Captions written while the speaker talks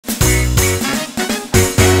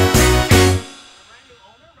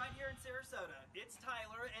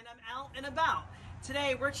Tyler, and I'm out and about.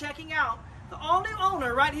 Today we're checking out the all-new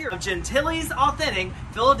owner right here of Gentilie's Authentic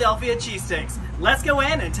Philadelphia Cheesesteaks. Let's go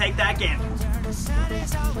in and take that gander.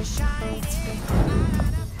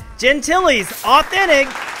 Gentilie's Authentic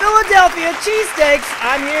Philadelphia Cheesesteaks.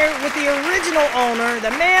 I'm here with the original owner,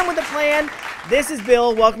 the man with the plan. This is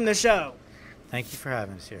Bill. Welcome to the show. Thank you for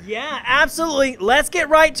having us here. Yeah, absolutely. Let's get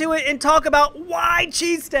right to it and talk about why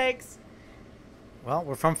cheesesteaks. Well,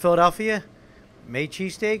 we're from Philadelphia, made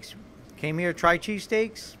cheesesteaks, came here to try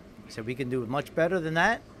cheesesteaks, said we can do it much better than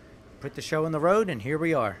that, put the show on the road, and here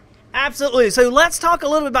we are. Absolutely. So let's talk a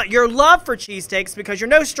little bit about your love for cheesesteaks, because you're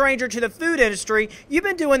no stranger to the food industry. You've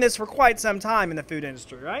been doing this for quite some time in the food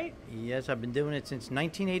industry, right? Yes, I've been doing it since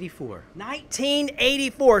 1984.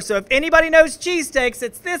 1984. So if anybody knows cheesesteaks,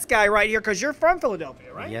 it's this guy right here, because you're from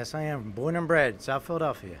Philadelphia, right? Yes, I am. Born and bred, South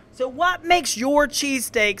Philadelphia. So what makes your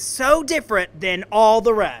cheesesteaks so different than all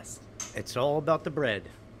the rest? It's all about the bread.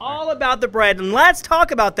 All about the bread. And let's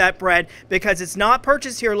talk about that bread, because it's not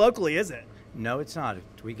purchased here locally, is it? No, it's not.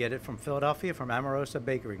 We get it from Philadelphia, from Amorosa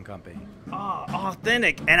Bakery and Company. Oh,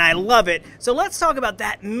 authentic, and I love it. So let's talk about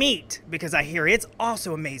that meat, because I hear it's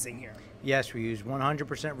also amazing here. Yes, we use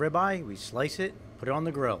 100% ribeye. We slice it, put it on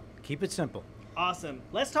the grill. Keep it simple. Awesome.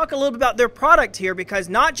 Let's talk a little bit about their product here, because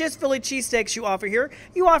not just Philly cheesesteaks you offer here,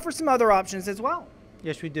 you offer some other options as well.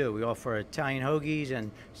 Yes, we do. We offer Italian hoagies and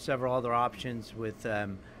several other options with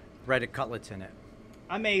breaded cutlets in it.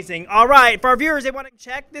 Amazing. All right, for our viewers, they want to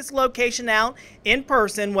check this location out in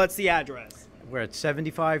person. What's the address? We're at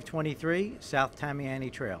 7523 South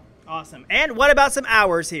Tamiami Trail. Awesome. And what about some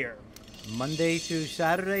hours here? Monday through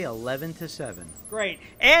Saturday, 11 to 7. Great.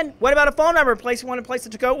 And what about a phone number? Place you want to place a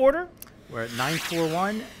to-go order? We're at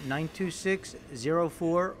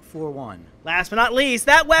 941-926-0441. Last but not least,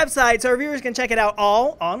 that website, so our viewers can check it out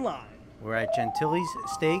all online. We're at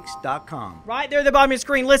GentiliesSteaks.com. Right there at the bottom of your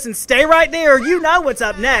screen. Listen, stay right there. You know what's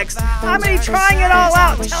up next. I'm going to be trying it all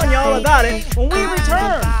out and telling you all about it when we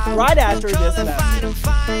return right after this message.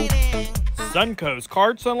 Suncoast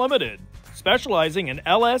Carts Unlimited, specializing in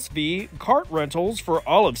LSV cart rentals for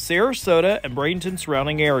all of Sarasota and Bradenton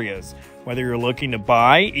surrounding areas. Whether you're looking to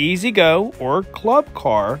buy easy-go or club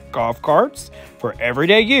car golf carts for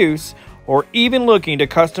everyday use, or even looking to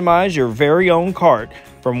customize your very own cart,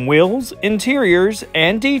 from wheels, interiors,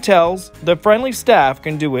 and details, the friendly staff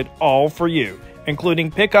can do it all for you,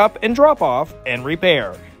 including pickup and drop-off and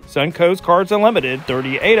repair. Suncoast Carts Unlimited,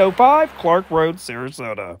 3805 Clark Road,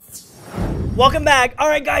 Sarasota. Welcome back. All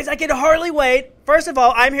right, guys, I can hardly wait. First of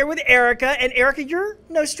all, I'm here with Erica, and Erica, you're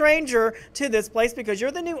no stranger to this place because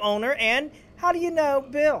you're the new owner, and how do you know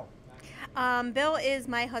Bill? Bill is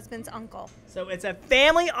my husband's uncle. So it's a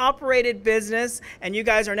family-operated business, and you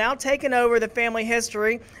guys are now taking over the family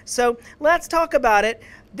history. So let's talk about it.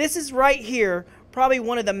 This is right here, probably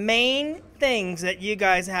one of the main things that you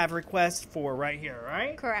guys have requests for right here,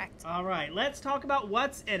 right? Correct. All right, let's talk about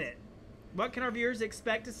what's in it. What can our viewers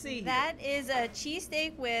expect to see here? That is a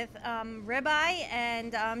cheesesteak with ribeye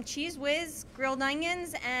and cheese whiz, grilled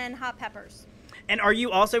onions, and hot peppers. And are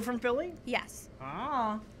you also from Philly? Yes.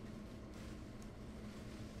 Ah.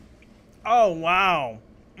 Oh, wow.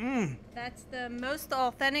 That's the most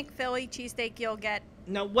authentic Philly cheesesteak you'll get.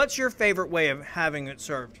 Now, what's your favorite way of having it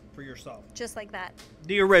served for yourself? Just like that.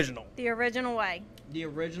 The original. The original way. The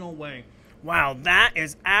original way. Wow, that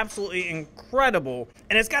is absolutely incredible.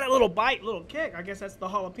 And it's got a little bite, little kick. I guess that's the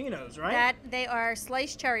jalapenos, right? They are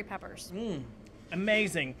sliced cherry peppers.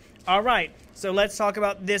 Amazing. All right, so let's talk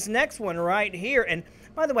about this next one right here. And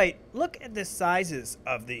by the way, look at the sizes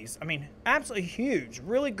of these. I mean, absolutely huge.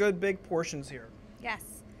 Really good big portions here. Yes.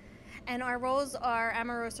 And our rolls are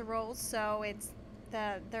Amorosa rolls, so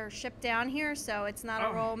they're shipped down here, so it's not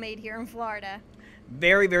a roll made here in Florida.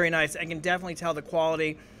 Very, very nice. I can definitely tell the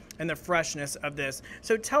quality and the freshness of this.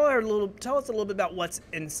 So tell us a little bit about what's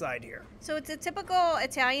inside here. So it's a typical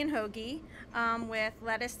Italian hoagie with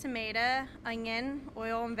lettuce, tomato, onion,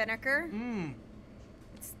 oil, and vinegar.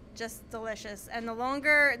 It's just delicious. And the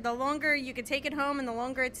longer you can take it home and the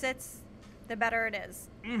longer it sits, the better it is.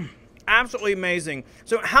 Absolutely amazing.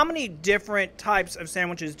 So how many different types of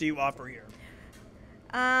sandwiches do you offer here?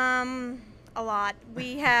 A lot.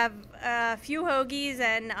 We have a few hoagies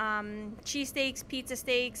and cheesesteaks, pizza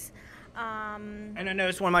steaks. And I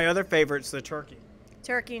noticed one of my other favorites, the turkey.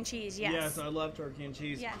 Turkey and cheese, yes. Yes, I love turkey and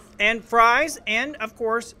cheese. Yes. And fries, and of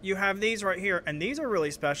course, you have these right here. And these are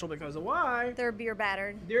really special because of why? They're beer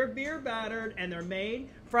battered. They're beer battered, and they're made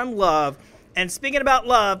from love. And speaking about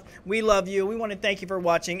love, we love you. We want to thank you for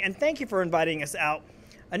watching, and thank you for inviting us out.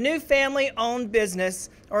 A new family-owned business,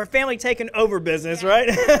 or a family taken over business, right?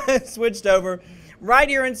 Switched over. right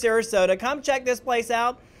here in Sarasota. Come check this place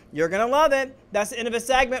out. You're going to love it. That's the end of the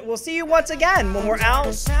segment. We'll see you once again when we're out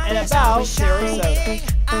and about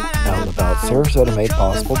Sarasota. Out and About Sarasota made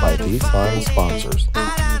possible by these fine sponsors. This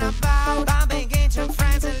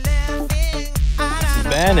has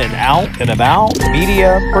been an Out and About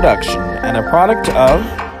media production and a product of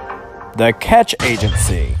the Catch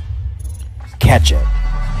Agency. Catch it.